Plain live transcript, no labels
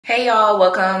Hey y'all,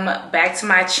 welcome back to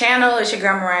my channel. It's your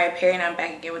girl Mariah Perry and I'm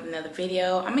back again with another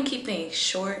video. I'm gonna keep things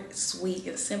short, sweet,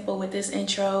 and simple with this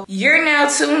intro. You're now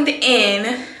tuned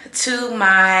in to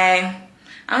my, I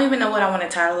don't even know what I want to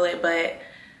title it, but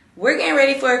we're getting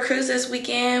ready for a cruise this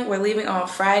weekend. We're leaving on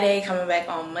Friday, coming back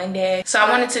on Monday. So I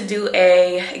wanted to do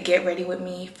a get ready with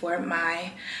me for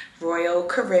my Royal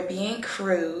Caribbean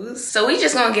cruise. So we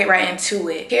just gonna get right into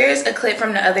it. Here's a clip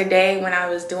from the other day when I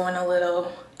was doing a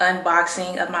little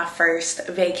unboxing of my first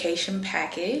vacation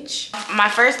package. My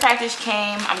first package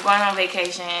came. I'm going on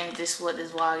vacation. This is what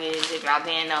this vlog is. If y'all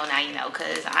didn't know, now you know,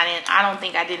 because I don't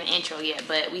think I did an intro yet,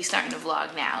 but we starting the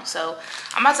vlog now. So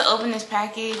I'm about to open this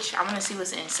package. I want to see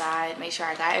what's inside, make sure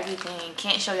I got everything.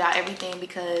 Can't show y'all everything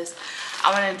because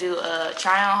I want to do a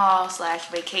try on haul slash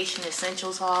vacation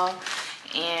essentials haul.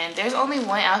 And there's only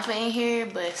one outfit in here,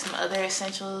 but some other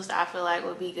essentials that I feel like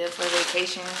would be good for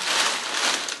vacation.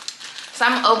 So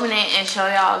I'm gonna open it and show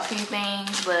y'all a few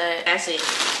things, but that's it.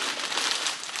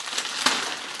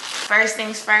 First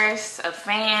things first, a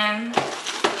fan.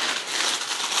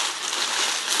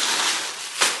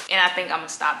 And I think I'm gonna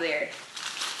stop there.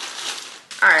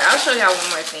 All right, I'll show y'all one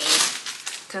more thing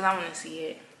because I wanna see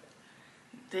it.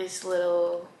 This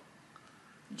little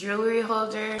jewelry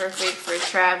holder, perfect for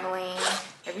traveling.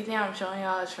 Everything I'm showing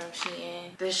y'all is from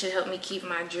Shein. This should help me keep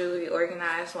my jewelry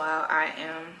organized while I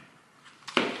am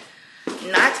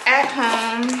not at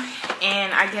home.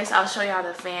 And I guess I'll show y'all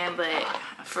the fan, but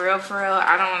for real,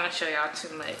 I don't want to show y'all too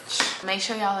much. Make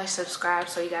sure y'all are subscribed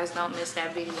so you guys don't miss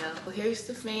that video. Well, here's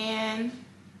the fan,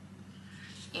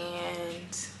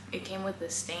 and it came with a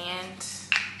stand.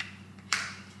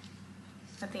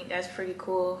 I think that's pretty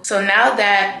cool. So now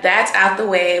that that's out the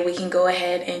way, we can go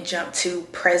ahead and jump to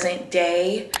present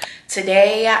day.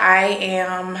 Today I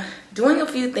am doing a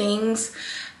few things.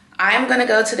 I'm gonna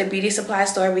go to the beauty supply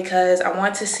store because I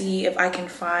want to see if I can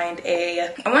find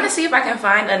a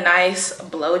nice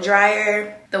blow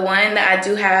dryer. The one that I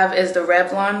do have is the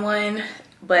Revlon one,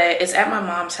 but it's at my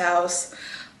mom's house.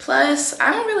 Plus,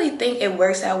 I don't really think it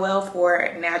works that well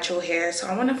for natural hair, so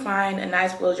I want to find a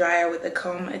nice blow dryer with a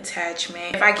comb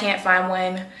attachment. If I can't find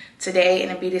one today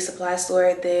in a beauty supply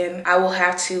store, then I will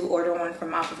have to order one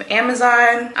from off of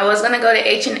Amazon. I was gonna go to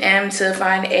H&M to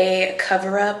find a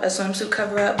cover-up, a swimsuit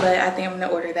cover-up, but I think I'm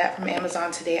gonna order that from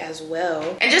Amazon today as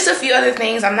well. And just a few other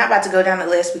things. I'm not about to go down the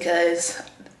list because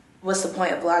what's the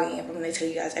point of vlogging if I'm gonna tell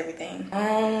you guys everything?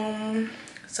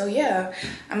 So yeah,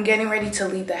 I'm getting ready to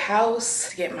leave the house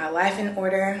to get my life in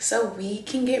order so we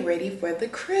can get ready for the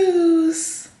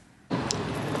cruise.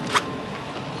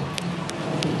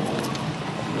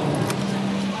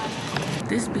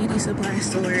 This beauty supply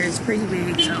store is pretty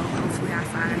big, so hopefully I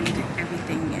find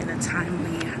everything in a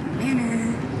timely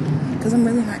manner because I'm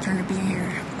really not trying to be in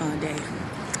here all day.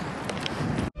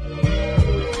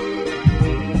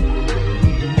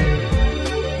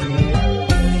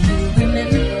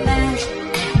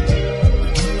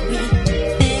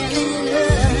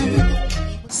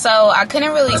 So I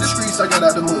couldn't really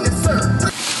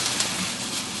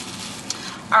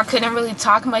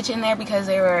talk much in there because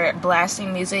they were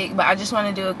blasting music, but I just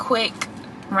want to do a quick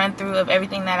run through of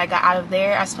everything that I got out of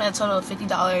there. I spent a total of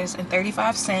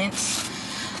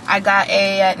 $50.35. I got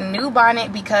a new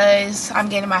bonnet because I'm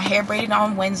getting my hair braided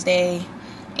on Wednesday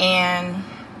and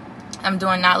I'm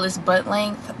doing knotless butt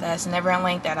length. That's never a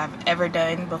length that I've ever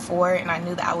done before, and I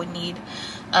knew that I would need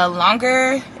a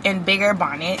longer and bigger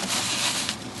bonnet.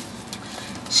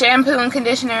 Shampoo and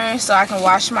conditioner so I can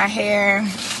wash my hair.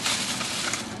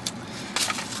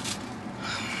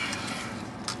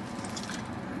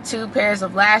 Two pairs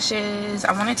of lashes.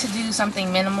 I wanted to do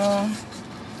something minimal.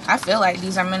 I feel like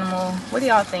these are minimal. What do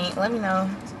y'all think? Let me know.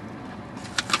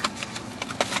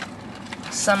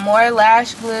 Some more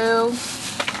lash glue.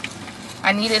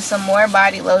 I needed some more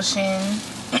body lotion.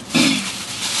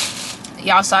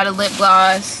 Y'all saw the lip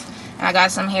gloss. And I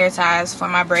got some hair ties for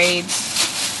my braids.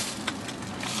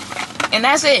 And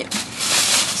that's it.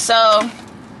 So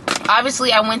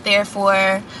obviously I went there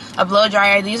for a blow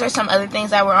dryer. These are some other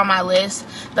things that were on my list.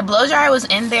 The blow dryer was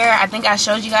in there. I think I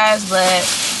showed you guys, but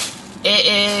it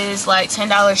is like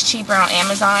 $10 cheaper on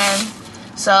Amazon.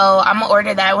 So I'm gonna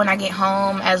order that when I get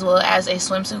home, as well as a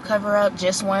swimsuit cover up.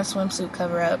 Just one swimsuit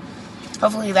cover up.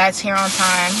 Hopefully that's here on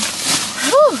time.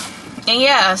 Whew. And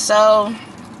yeah, so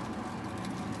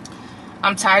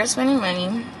I'm tired of spending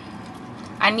money.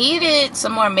 I needed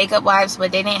some more makeup wipes,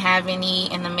 but they didn't have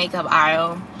any in the makeup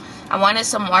aisle. I wanted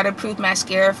some waterproof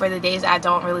mascara for the days I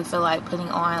don't really feel like putting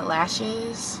on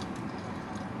lashes.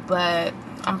 But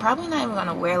I'm probably not even going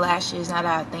to wear lashes now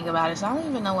that I think about it. So I don't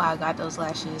even know why I got those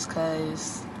lashes,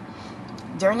 because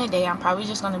during the day I'm probably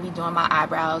just going to be doing my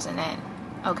eyebrows and that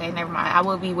Okay, never mind. I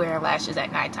will be wearing lashes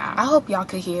at nighttime. I hope y'all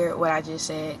could hear what I just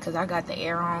said because I got the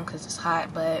air on because it's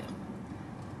hot. But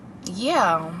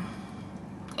yeah,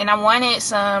 and I wanted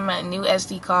some new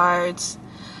SD cards.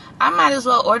 I might as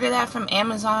well order that from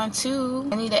Amazon too.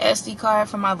 I need an SD card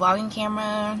for my vlogging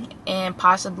camera and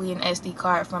possibly an SD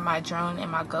card for my drone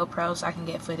and my GoPro so I can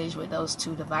get footage with those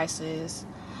two devices.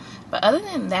 But other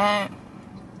than that,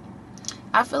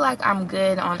 I feel like I'm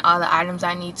good on all the items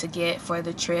I need to get for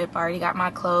the trip. I already got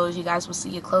my clothes. You guys will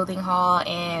see a clothing haul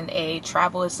and a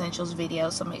travel essentials video,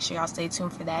 so make sure y'all stay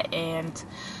tuned for that. And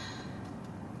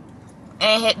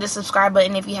hit the subscribe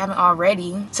button if you haven't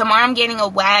already. Tomorrow I'm getting a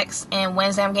wax, and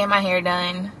Wednesday I'm getting my hair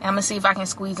done. I'm gonna see if I can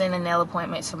squeeze in a nail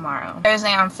appointment tomorrow.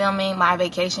 Thursday I'm filming my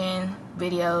vacation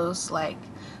videos, like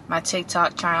my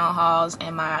TikTok trial hauls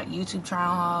and my YouTube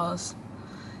trial hauls.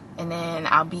 And then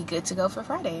I'll be good to go for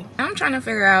Friday. I'm trying to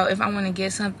figure out if I want to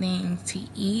get something to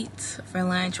eat for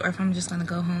lunch or if I'm just going to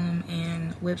go home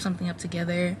and whip something up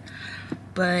together.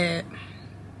 But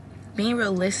being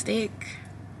realistic,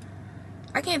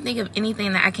 I can't think of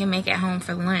anything that I can make at home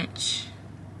for lunch.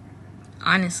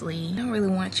 Honestly, I don't really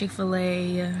want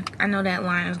Chick-fil-A. I know that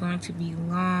line is going to be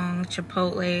long.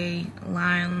 Chipotle,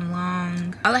 line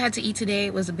long. All I had to eat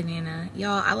today was a banana.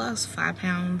 Y'all, I lost 5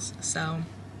 pounds, so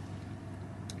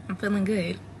I'm feeling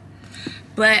good.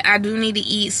 But I do need to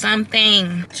eat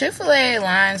something. Chick-fil-A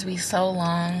lines be so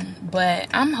long, but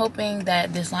I'm hoping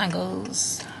that this line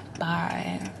goes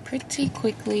by pretty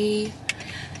quickly.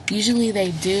 Usually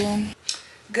they do.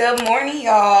 Good morning,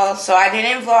 y'all. So I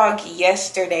didn't vlog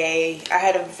yesterday. I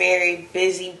had a very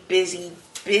busy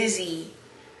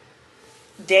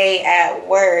day at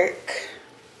work.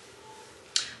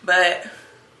 But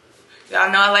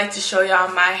y'all know I like to show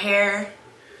y'all my hair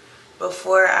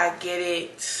before I get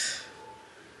it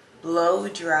blow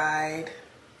dried.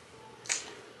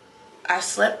 I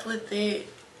slept with it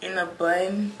in a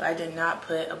bun, but I did not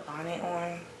put a bonnet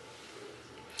on.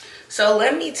 So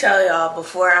let me tell y'all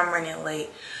before I'm running late.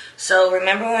 So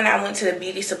remember when I went to the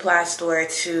beauty supply store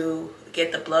to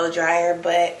get the blow dryer,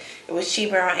 but it was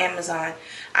cheaper on Amazon.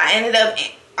 I ended up,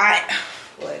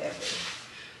 whatever.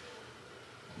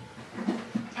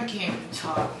 I can't even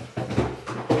talk.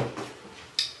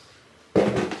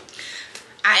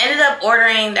 I ended up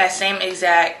ordering that same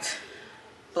exact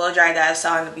blow dryer that I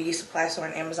saw in the beauty supply store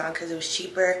on Amazon because it was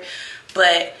cheaper.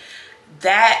 But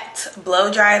that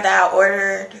blow dryer that I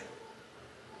ordered,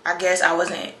 I guess I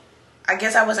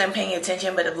wasn't paying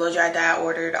attention, but the blow dryer that I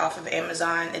ordered off of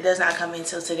Amazon, it does not come in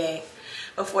until today,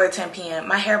 before 10 p.m.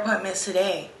 My hair appointment's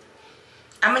today.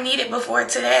 I'm gonna need it before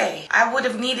today. I would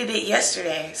have needed it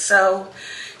yesterday. So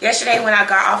yesterday when I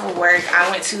got off of work, I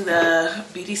went to the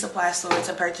beauty supply store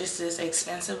to purchase this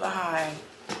expensive behind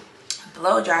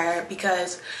blow dryer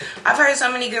because I've heard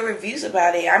so many good reviews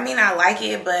about it. I mean, I like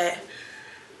it, but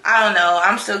I don't know.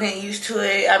 I'm still getting used to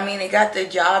it. I mean, it got the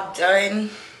job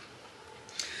done.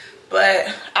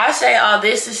 But I say all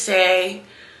this to say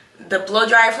the blow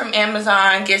dryer from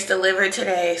Amazon gets delivered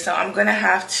today. So I'm going to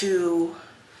have to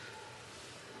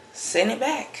send it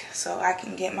back so I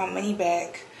can get my money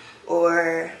back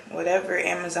or whatever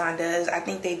Amazon does. I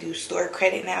think they do store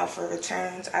credit now for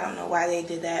returns. I don't know why they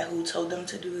did that, who told them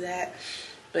to do that,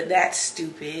 but that's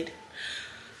stupid.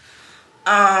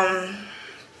 But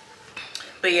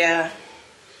yeah,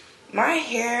 my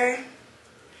hair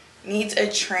needs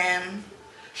a trim,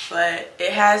 but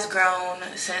it has grown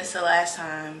since the last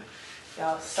time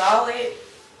y'all saw it.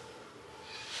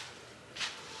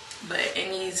 But it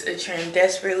needs a trim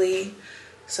desperately.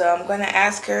 So I'm gonna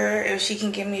ask her if she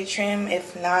can give me a trim.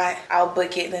 If not, I'll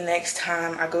book it the next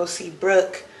time I go see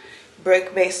Brooke.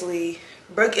 Brooke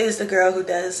is the girl who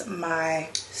does my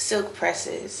silk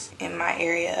presses in my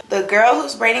area. The girl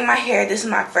who's braiding my hair, this is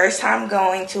my first time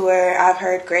going to her. I've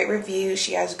heard great reviews.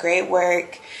 She has great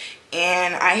work.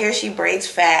 And I hear she braids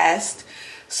fast.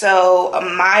 So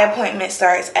my appointment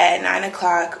starts at 9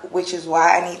 o'clock, which is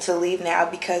why I need to leave now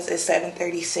because it's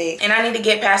 7:36. And I need to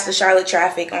get past the Charlotte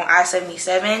traffic on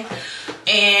I-77.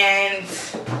 And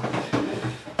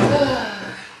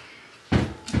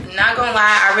not gonna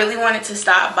lie, I really wanted to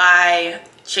stop by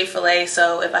Chick-fil-A,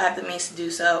 so if I have the means to do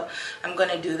so, I'm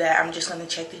gonna do that. I'm just gonna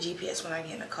check the GPS when I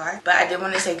get in the car. But I did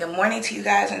want to say good morning to you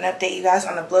guys and update you guys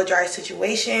on the blow dryer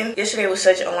situation. Yesterday was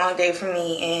such a long day for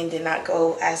me and did not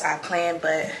go as I planned,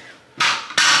 but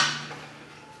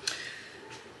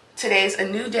today's a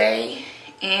new day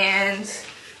and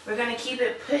we're gonna keep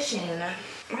it pushing.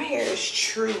 My hair is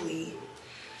truly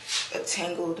a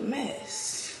tangled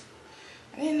mess.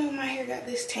 I didn't know my hair got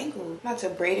this tangled. I'm about to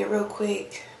braid it real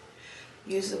quick.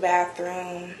 Use the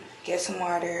bathroom, get some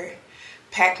water,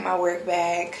 pack my work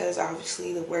bag because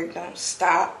obviously the work don't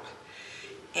stop,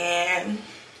 and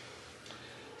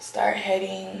start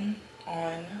heading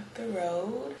on the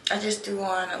road. I just threw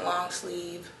on a long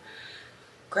sleeve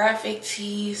graphic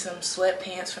tee, some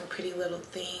sweatpants from Pretty Little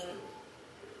Thing.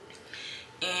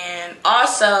 And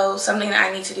also something that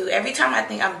I need to do every time I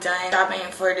think I'm done shopping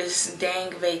for this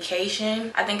dang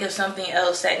vacation, I think of something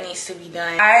else that needs to be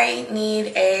done. I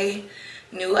need a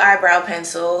new eyebrow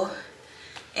pencil,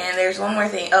 and there's one more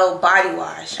thing. Oh, body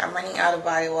wash. I'm running out of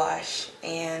body wash,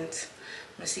 and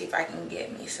I'm gonna see if I can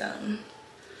get me some.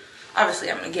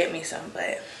 Obviously I'm gonna get me some,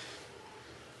 but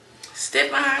stiff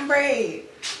behind braid.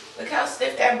 Look how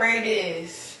stiff that braid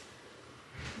is,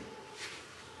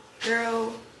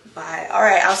 girl. Bye. All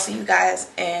right, I'll see you guys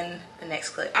in the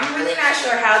next clip. I'm really not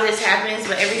sure how this happens,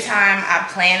 but every time I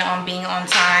plan on being on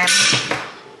time,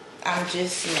 I'm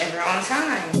just never on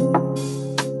time.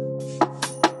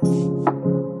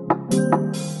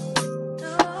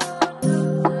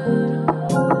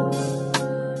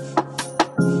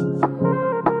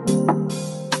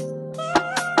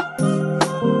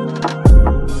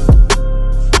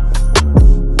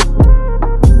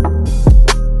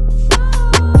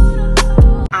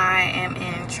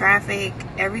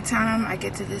 Every time I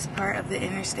get to this part of the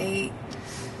interstate,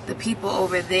 the people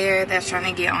over there that's trying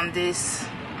to get on this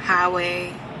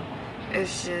highway,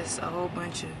 it's just a whole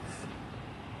bunch of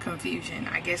confusion.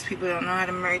 I guess people don't know how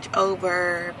to merge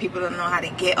over. People don't know how to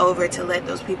get over to let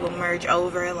those people merge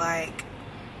over. Like,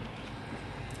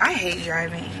 I hate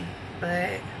driving,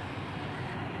 but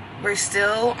we're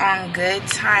still on good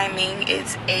timing.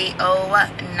 It's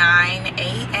 8:09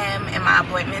 a.m. and my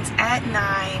appointment's at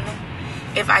 9.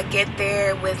 If I get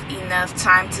there with enough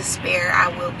time to spare,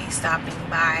 I will be stopping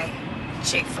by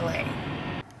Chick-fil-A.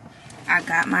 I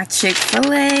got my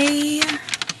Chick-fil-A.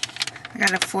 I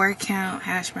got a 4-count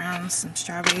hash browns, some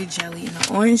strawberry jelly, and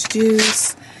an orange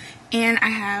juice. And I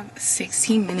have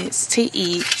 16 minutes to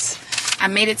eat. I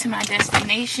made it to my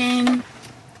destination.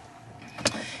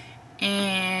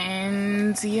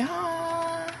 And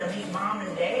yeah. He's mom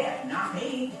and dad, not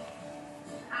me.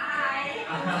 Hi.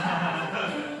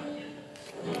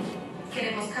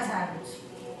 Queremos casarnos.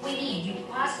 We need your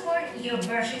passport, your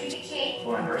birth certificate.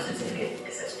 For a birth certificate,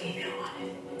 it says female on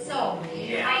it. So,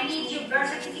 Yeah. I need your birth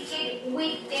certificate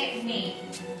with the name.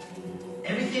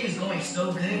 Everything is going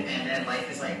so good, and then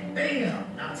life is like, bam!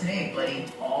 Not today, buddy.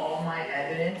 All my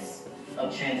evidence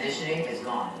of transitioning is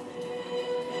gone.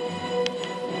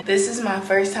 This is my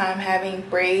first time having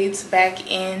braids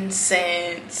back in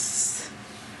since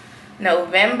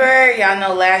November. Y'all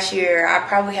know last year I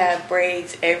probably had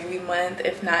braids every month,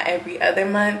 if not every other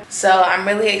month. So I'm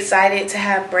really excited to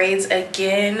have braids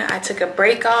again. I took a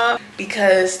break off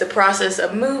because the process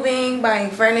of moving,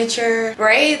 buying furniture,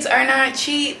 braids are not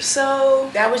cheap. So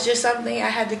that was just something I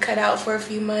had to cut out for a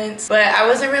few months. But I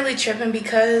wasn't really tripping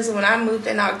because when I moved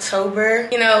in October,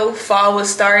 you know, fall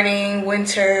was starting,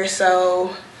 winter,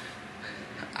 so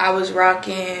I was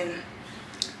rocking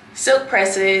silk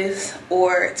presses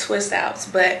or twist outs.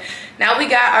 But now we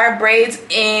got our braids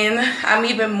in. I'm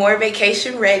even more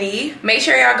vacation ready. Make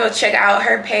sure y'all go check out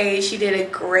her page. She did a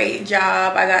great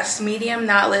job. I got medium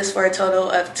knotless for a total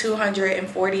of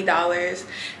 $240,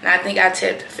 and I think I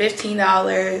tipped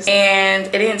 $15, and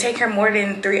it didn't take her more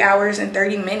than 3 hours and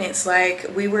 30 minutes. Like,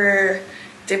 we were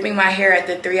dipping my hair at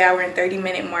the 3 hour and 30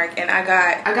 minute mark, and I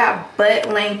got butt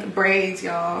length braids,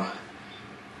 y'all.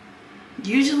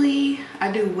 Usually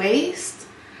I do waist,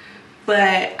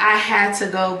 but I had to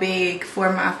go big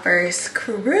for my first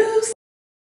cruise.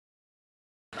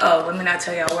 Oh, let me not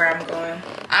tell y'all where I'm going.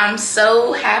 I'm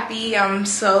so happy. I'm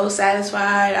so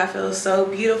satisfied. I feel so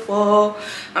beautiful.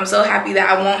 I'm so happy that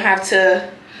I won't have to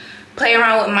play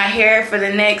around with my hair for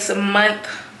the next month.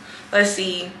 Let's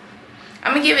see.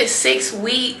 I'm gonna give it 6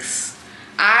 weeks.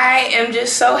 I am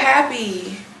just so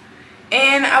happy.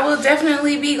 And I will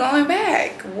definitely be going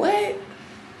back. What?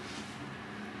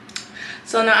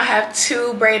 So now I have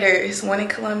 2 braiders, one in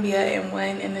Columbia and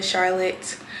one in the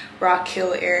Charlotte Rock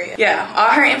Hill area. Yeah, all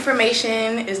her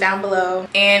information is down below.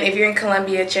 And if you're in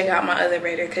Columbia, check out my other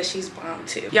braider because she's bomb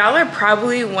too. Y'all are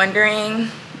probably wondering,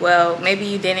 well, maybe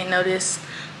you didn't notice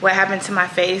what happened to my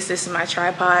face. This is my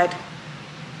tripod.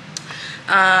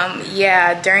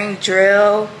 Yeah, during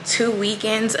drill 2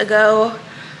 weekends ago,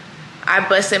 I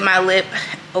busted my lip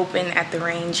open at the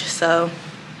range. So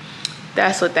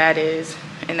that's what that is.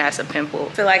 and that's a pimple. I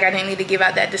feel like I didn't need to give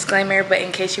out that disclaimer, but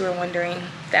in case you were wondering,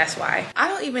 that's why. I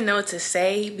don't even know what to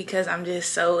say because I'm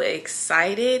just so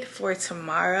excited for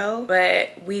tomorrow.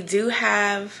 But we do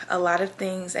have a lot of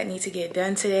things that need to get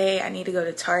done today. I need to go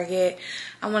to Target.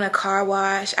 I want a car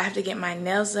wash. I have to get my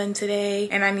nails done today,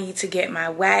 and I need to get my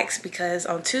wax because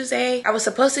on Tuesday, I was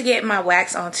supposed to get my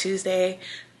wax on Tuesday,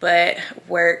 but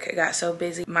work got so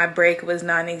busy. My break was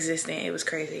non-existent. It was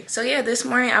crazy. So yeah, this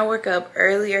morning I woke up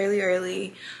early,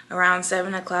 around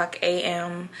 7 o'clock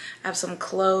a.m. I have some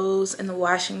clothes in the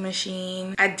washing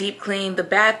machine. I deep cleaned the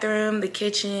bathroom, the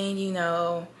kitchen, you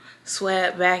know,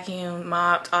 swept, vacuumed,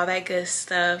 mopped, all that good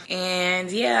stuff.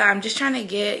 And yeah, I'm just trying to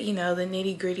get, you know, the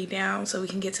nitty gritty down so we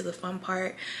can get to the fun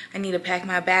part. I need to pack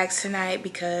my bags tonight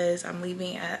because I'm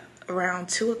leaving at around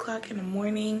 2 o'clock in the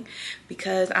morning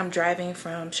because I'm driving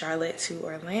from Charlotte to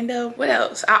Orlando. What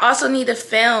else? I also need to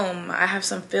film. I have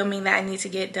some filming that I need to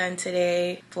get done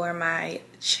today for my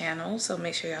channel, so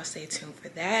make sure y'all stay tuned for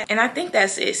that. And I think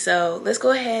that's it. So let's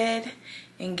go ahead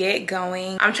and get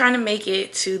going. I'm trying to make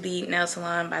it to the nail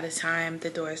salon by the time the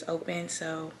doors open,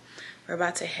 so we're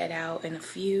about to head out in a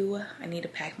few. I need to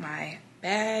pack my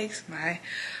bags, my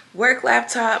work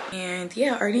laptop, and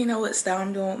yeah, I already know what style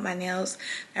I'm doing with my nails.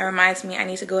 That reminds me, I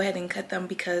need to go ahead and cut them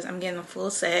because I'm getting a full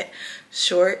set,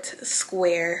 short,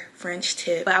 square, French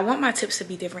tip, but I want my tips to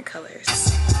be different colors.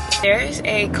 There's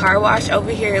a car wash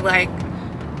over here. Like,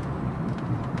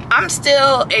 I'm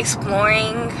still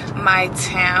exploring my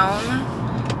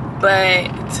town, but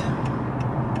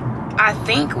I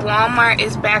think Walmart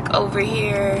is back over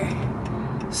here,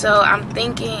 so I'm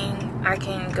thinking I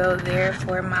can go there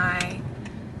for my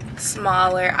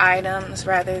smaller items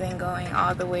rather than going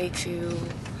all the way to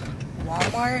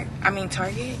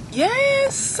Target.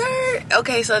 Yes, sir.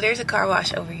 Okay, so there's a car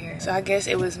wash over here. So I guess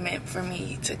it was meant for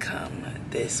me to come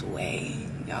this way.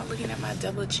 Y'all looking at my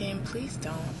double chin? Please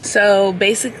don't. So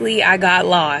basically I got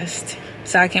lost.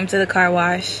 So I came to the car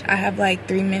wash. I have like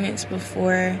 3 minutes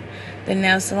before the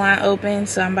nail salon opens.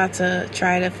 So I'm about to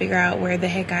try to figure out where the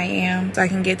heck I am so I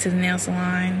can get to the nail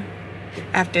salon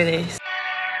after this.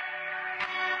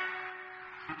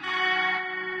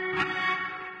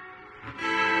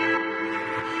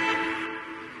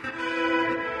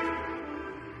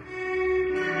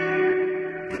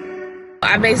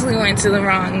 I basically went to the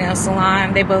wrong nail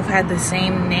salon. They both had the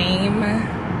same name.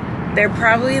 They're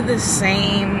probably the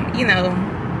same, you know,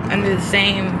 under the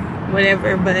same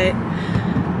whatever, but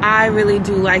I really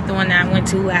do like the one that I went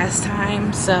to last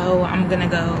time, so I'm gonna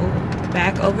go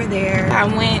back over there. I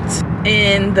went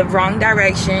in the wrong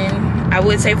direction. I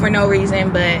would say for no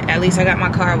reason, but at least I got my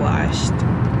car washed.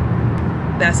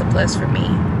 That's a plus for me.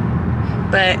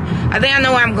 But I think I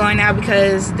know where I'm going now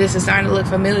because this is starting to look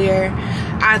familiar.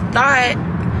 I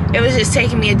thought it was just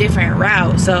taking me a different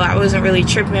route, so I wasn't really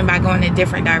tripping by going a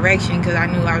different direction because I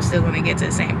knew I was still going to get to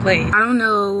the same place. I don't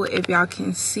know if y'all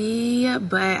can see,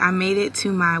 but I made it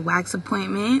to my wax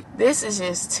appointment. This is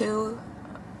just too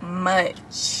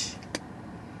much.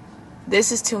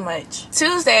 This is too much.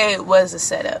 Tuesday was a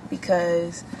setup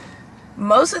because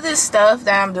most of this stuff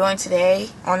that I'm doing today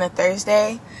on a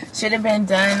Thursday should have been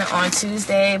done on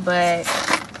Tuesday, but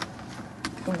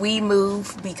we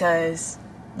move because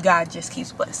God just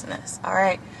keeps blessing us. All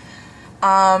right.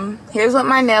 Here's what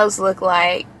my nails look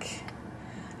like.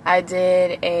 I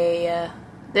did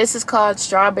this is called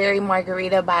Strawberry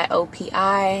Margarita by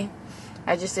OPI.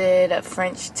 I just did a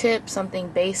French tip, something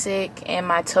basic, and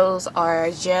my toes are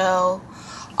gel,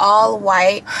 all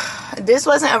white. This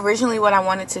wasn't originally what I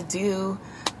wanted to do,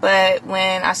 but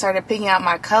when I started picking out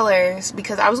my colors,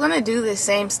 because I was going to do the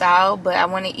same style, but I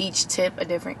wanted each tip a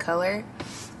different color.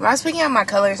 When I was picking out my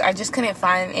colors, I just couldn't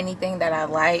find anything that I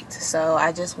liked, so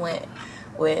I just went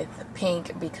with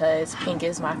pink because pink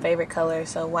is my favorite color,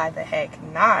 so why the heck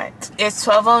not? It's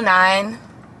 12:09.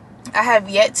 I have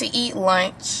yet to eat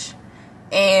lunch,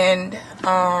 and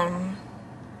I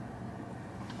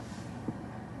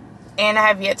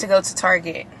have yet to go to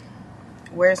Target.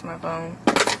 Where's my phone?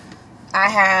 I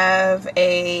have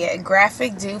a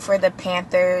graphic due for the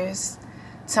Panthers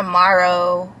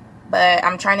tomorrow, but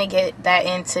I'm trying to get that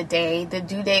in today. The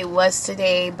due date was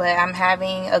today, but I'm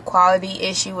having a quality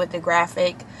issue with the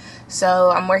graphic.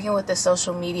 So I'm working with the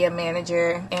social media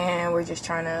manager, and we're just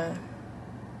trying to...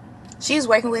 She's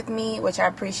working with me, which I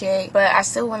appreciate, but I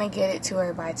still want to get it to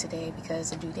her by today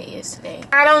because the due date is today.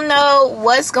 I don't know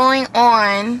what's going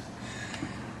on,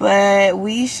 but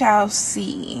we shall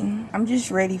see. I'm just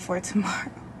ready for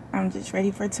tomorrow.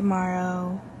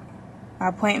 My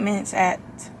appointment's at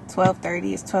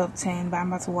 12:30. It's 12:10, but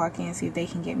I'm about to walk in and see if they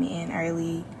can get me in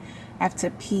early. I have to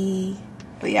pee.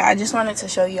 But yeah, I just wanted to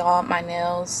show you all my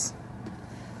nails.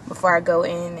 before I go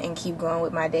in and keep going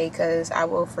with my day, because I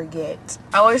will forget.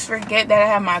 I always forget that I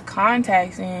have my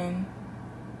contacts in.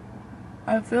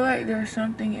 I feel like there's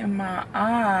something in my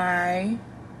eye.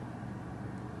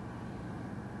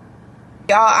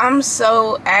 Y'all, I'm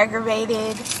so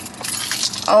aggravated.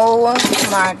 Oh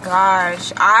my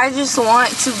gosh. I just want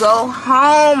to go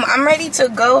home. I'm ready to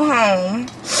go home.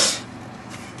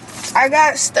 I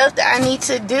got stuff that I need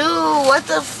to do. What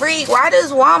the freak? Why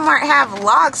does Walmart have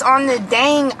locks on the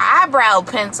dang eyebrow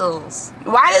pencils?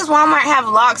 Why does Walmart have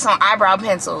locks on eyebrow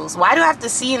pencils? Why do I have to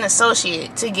see an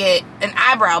associate to get an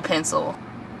eyebrow pencil?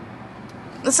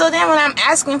 So then when I'm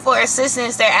asking for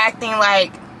assistance, they're acting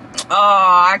like,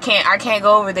 oh, I can't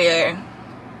go over there.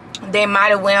 They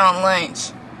might have went on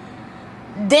lunch.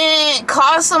 Then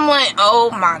call someone.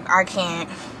 Oh my, I can't.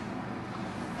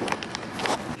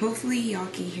 Hopefully y'all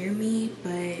can hear me,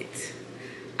 but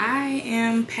I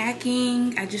am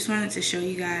packing. I just wanted to show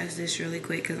you guys this really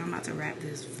quick because I'm about to wrap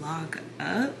this vlog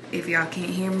up. If y'all can't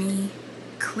hear me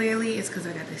clearly, it's because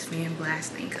I got this fan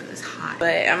blasting because it's hot.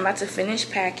 But I'm about to finish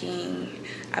packing.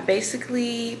 I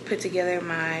basically put together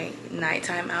my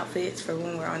nighttime outfits for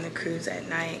when we're on the cruise at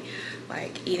night,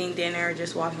 like eating dinner or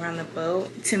just walking around the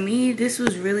boat. To me, this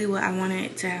was really what I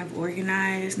wanted to have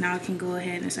organized. Now I can go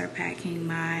ahead and start packing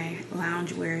my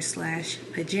loungewear slash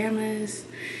pajamas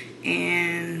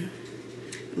and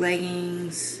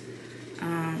leggings,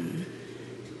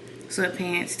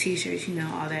 sweatpants, t-shirts, you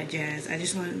know, all that jazz. I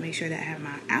just wanted to make sure that I have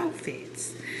my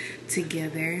outfits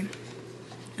together.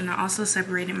 And I also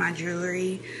separated my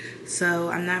jewelry, so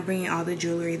I'm not bringing all the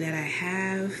jewelry that I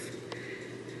have.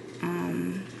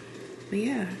 But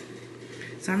yeah,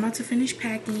 so I'm about to finish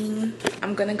packing.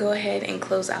 I'm gonna go ahead and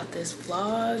close out this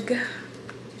vlog.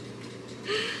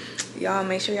 Y'all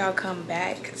make sure y'all come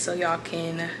back so y'all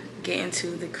can get into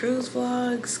the cruise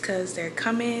vlogs, because they're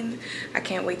coming. I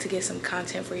can't wait to get some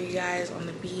content for you guys on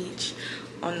the beach,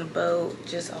 on the boat,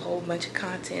 just a whole bunch of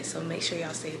content. So make sure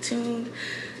y'all stay tuned.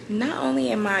 Not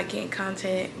only am I getting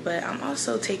content, but I'm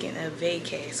also taking a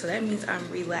vacay, so that means I'm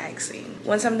relaxing.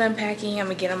 Once I'm done packing, I'm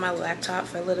gonna get on my laptop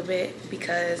for a little bit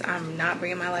because I'm not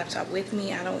bringing my laptop with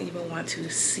me. I don't even want to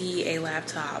see a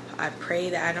laptop. I pray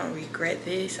that I don't regret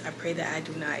this. I pray that I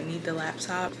do not need the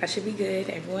laptop. I should be good.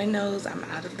 Everyone knows I'm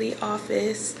out of the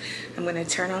office. I'm gonna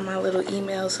turn on my little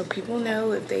email so people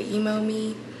know if they email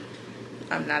me,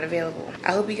 I'm not available.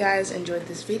 I hope you guys enjoyed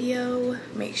this video.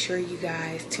 Make sure you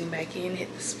guys tune back in,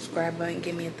 hit the subscribe button,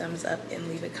 give me a thumbs up, and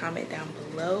leave a comment down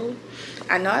below.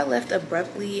 I know I left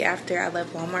abruptly after I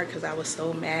left Walmart because I was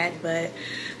so mad, but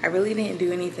I really didn't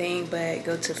do anything but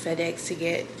go to FedEx to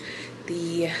get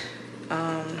the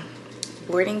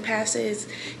boarding passes,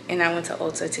 and I went to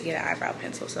Ulta to get an eyebrow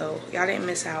pencil. So y'all didn't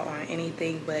miss out on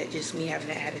anything but just me having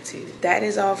an attitude. That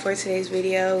is all for today's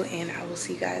video, and I will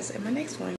see you guys in my next one.